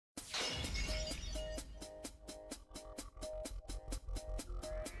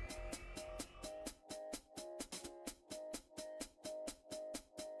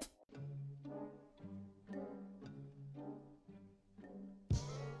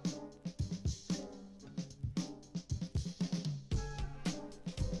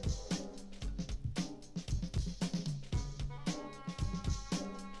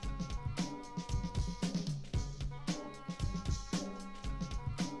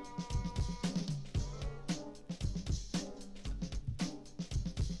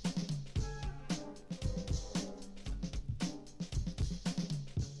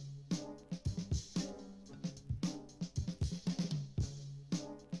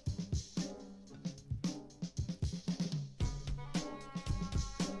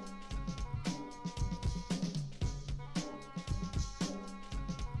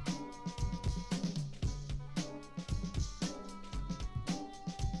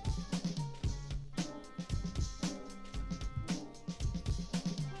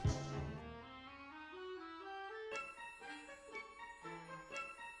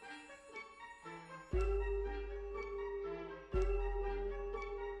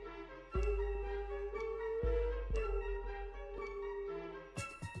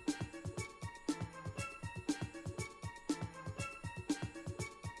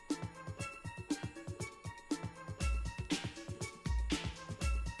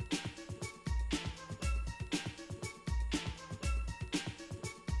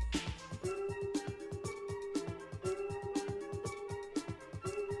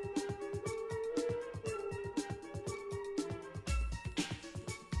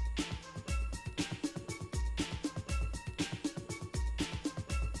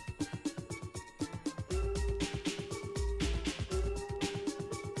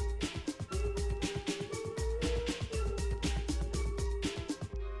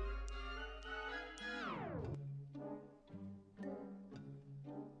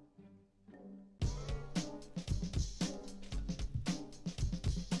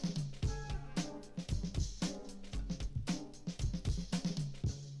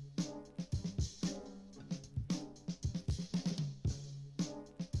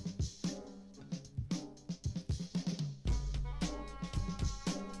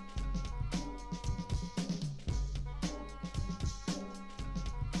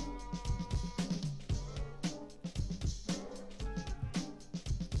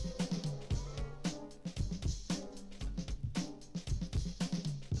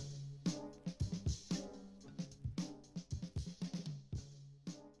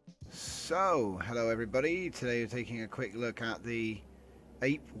So, hello everybody. Today we're taking a quick look at the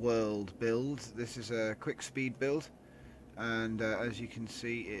Ape World build. This is a quick speed build, and as you can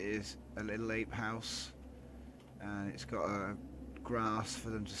see, it is a little ape house, and it's got grass for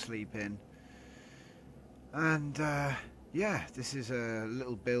them to sleep in. And yeah, this is a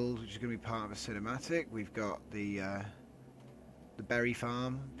little build which is going to be part of a cinematic. We've got the berry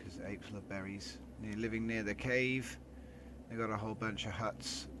farm, because apes love berries. Living near the cave. They've got a whole bunch of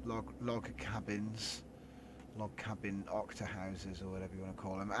huts, log cabins, log cabin octa houses, or whatever you want to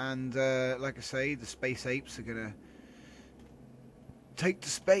call them. And like I say, the space apes are going to take to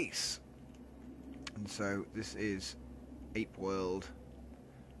space. And so this is Ape World.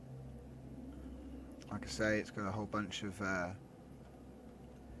 Like I say, it's got a whole bunch of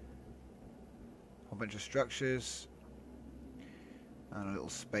structures and a little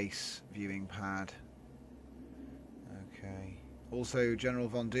space viewing pad. Okay. Also, General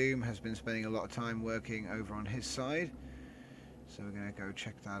Von Doom has been spending a lot of time working over on his side, so we're going to go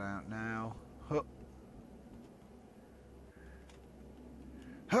check that out now. Huh.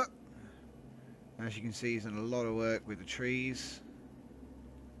 Huh. As you can see, he's done a lot of work with the trees.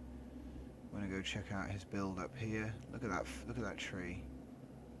 I'm going to go check out his build up here. Look at that! Look at that tree.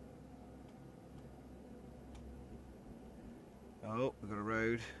 Oh, we've got a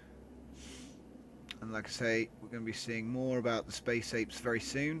road. And like I say, we're going to be seeing more about the space apes very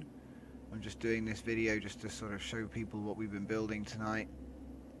soon. I'm just doing this video just to sort of show people what we've been building tonight.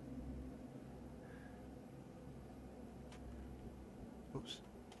 Oops.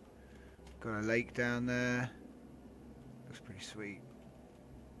 Got a lake down there. Looks pretty sweet.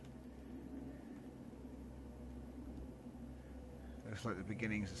 Looks like the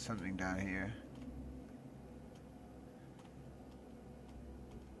beginnings of something down here.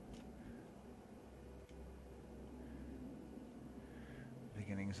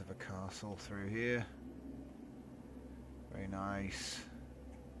 Beginnings of a castle through here. Very nice.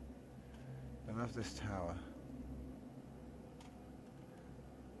 I love this tower.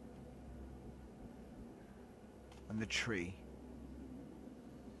 And the tree.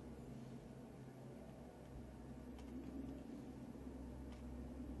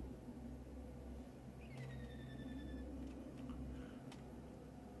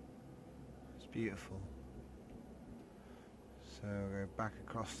 It's beautiful. So we'll go back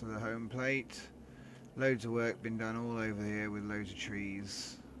across to the home plate. Loads of work been done all over here with loads of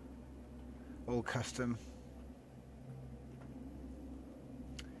trees. All custom.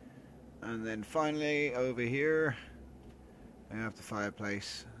 And then finally over here we have the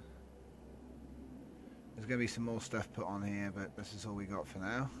fireplace. There's going to be some more stuff put on here, but this is all we got for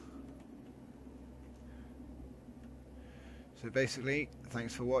now. So basically,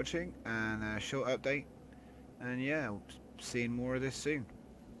 thanks for watching, and a short update. And yeah, seeing more of this soon.